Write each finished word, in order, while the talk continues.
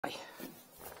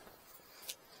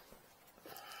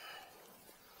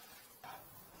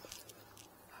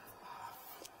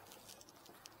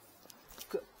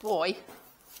Good boy.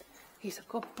 He's a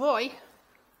good boy.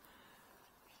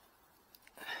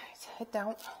 His head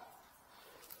down.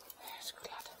 He's a good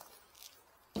lad.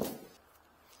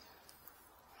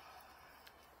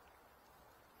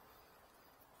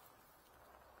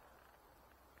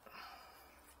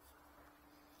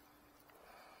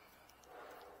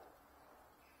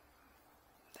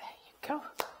 There you go.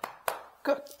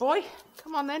 Good boy.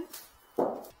 Come on then.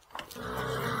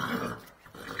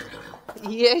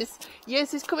 Yes,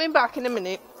 yes, he's coming back in a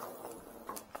minute.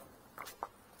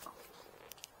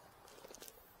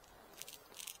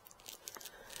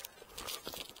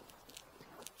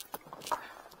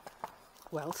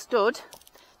 Well stood.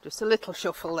 Just a little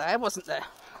shuffle there, wasn't there?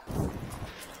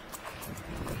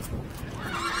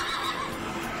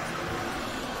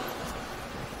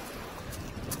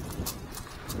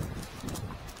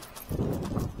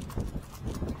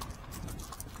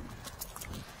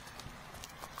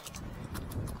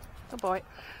 Good boy.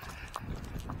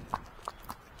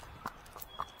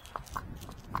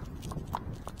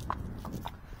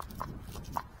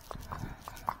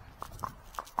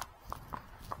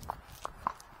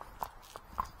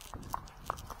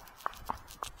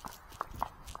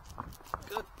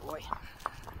 Good boy.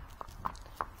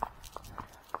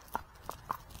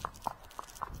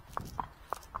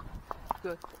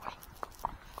 Good boy.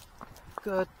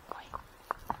 Good boy.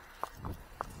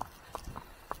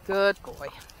 Good boy.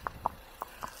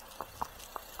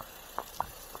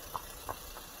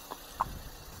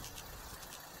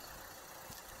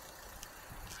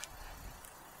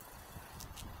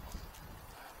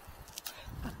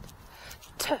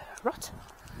 Rot.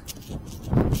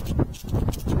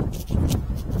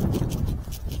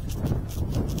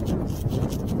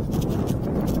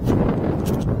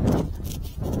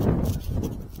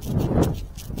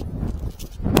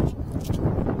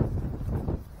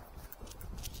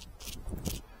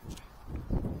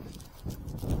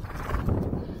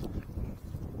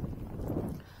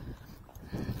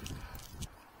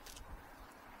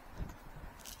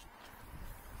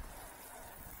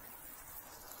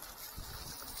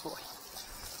 Boy.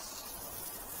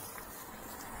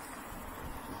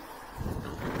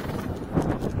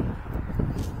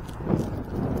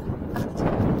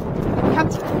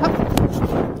 Canter, up.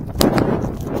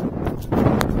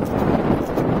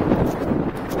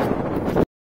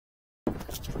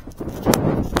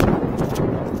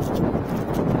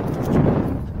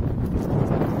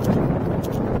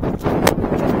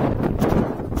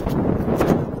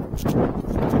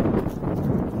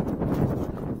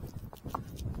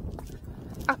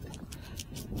 Up.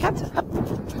 Canter, up.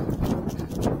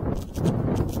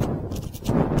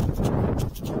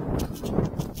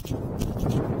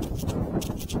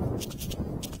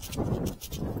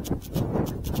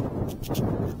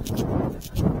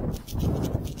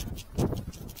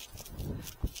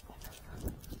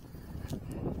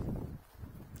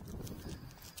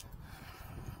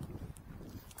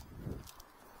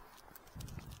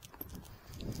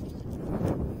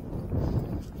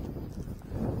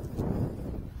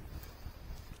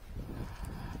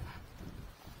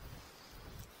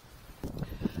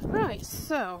 Right,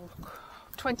 so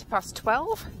 20 past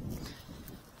 12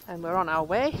 and we're on our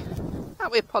way,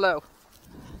 aren't we, Apollo?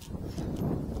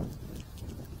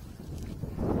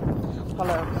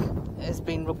 Apollo has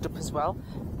been rugged up as well.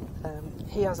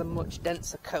 He has a much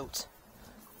denser coat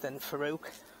than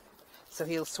Farouk, so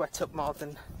he'll sweat up more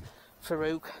than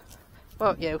Farouk,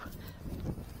 won't you?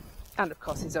 And of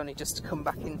course he's only just come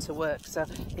back into work, so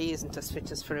he isn't as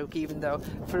fit as Farouk, even though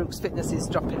Farouk's fitness is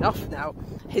dropping off now.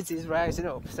 His is rising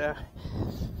up, so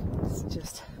it's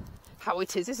just how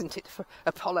it is, isn't it, for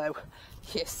Apollo?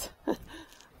 Yes.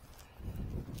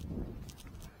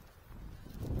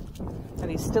 And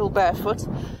he's still barefoot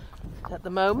at the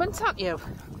moment, aren't you?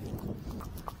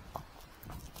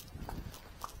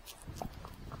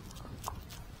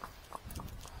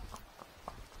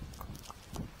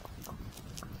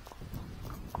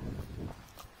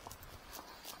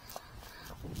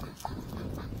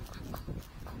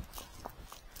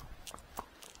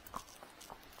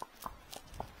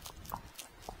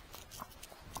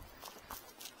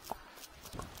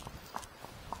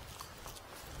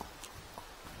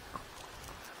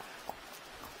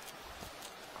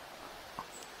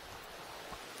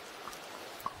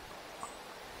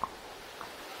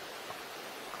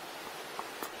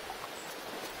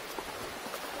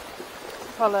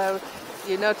 Apollo,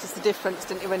 you noticed the difference,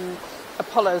 didn't you, when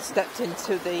Apollo stepped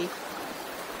into the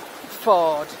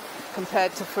Ford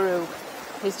compared to Farouk?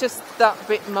 He's just that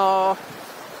bit more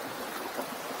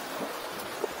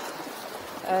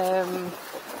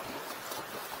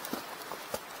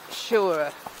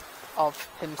surer of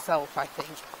himself, I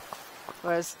think.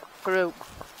 Whereas Farouk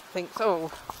thinks,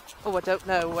 oh, I don't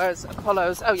know. Whereas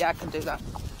Apollo's, oh yeah, I can do that.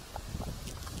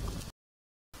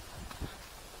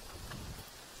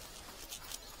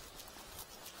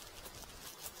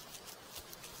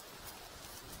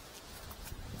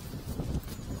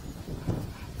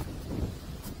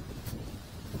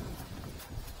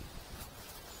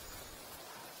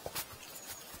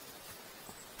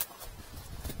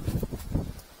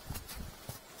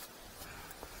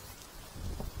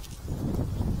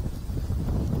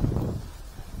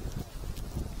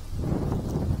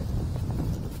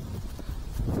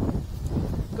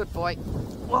 Good boy.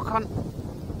 Walk on.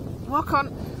 Walk on.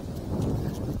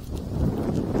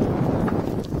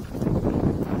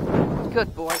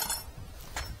 Good boy.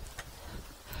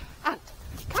 And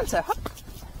canter. Hop.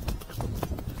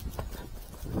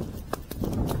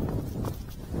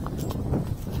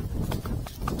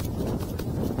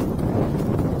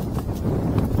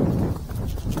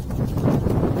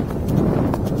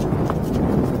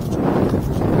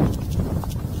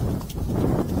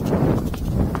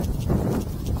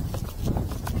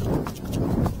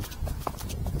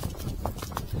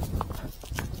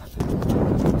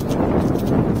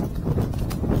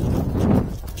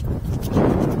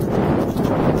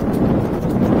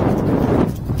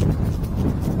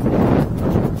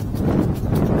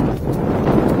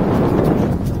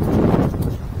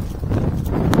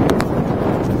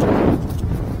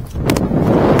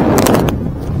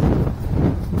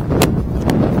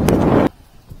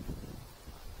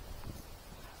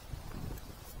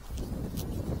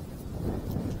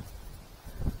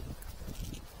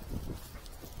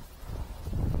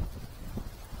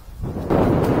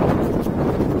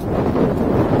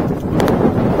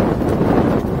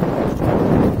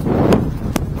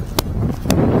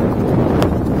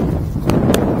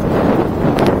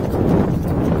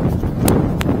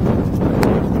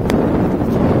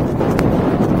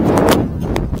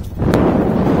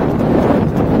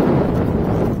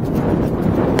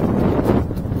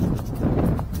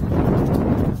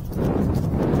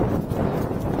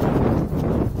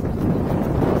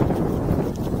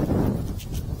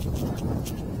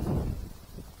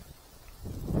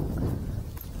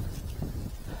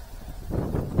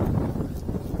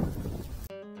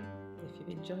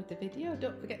 Enjoyed the video,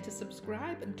 don't forget to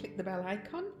subscribe and click the bell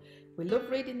icon. We love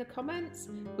reading the comments,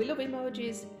 we love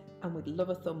emojis, and we'd love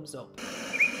a thumbs up.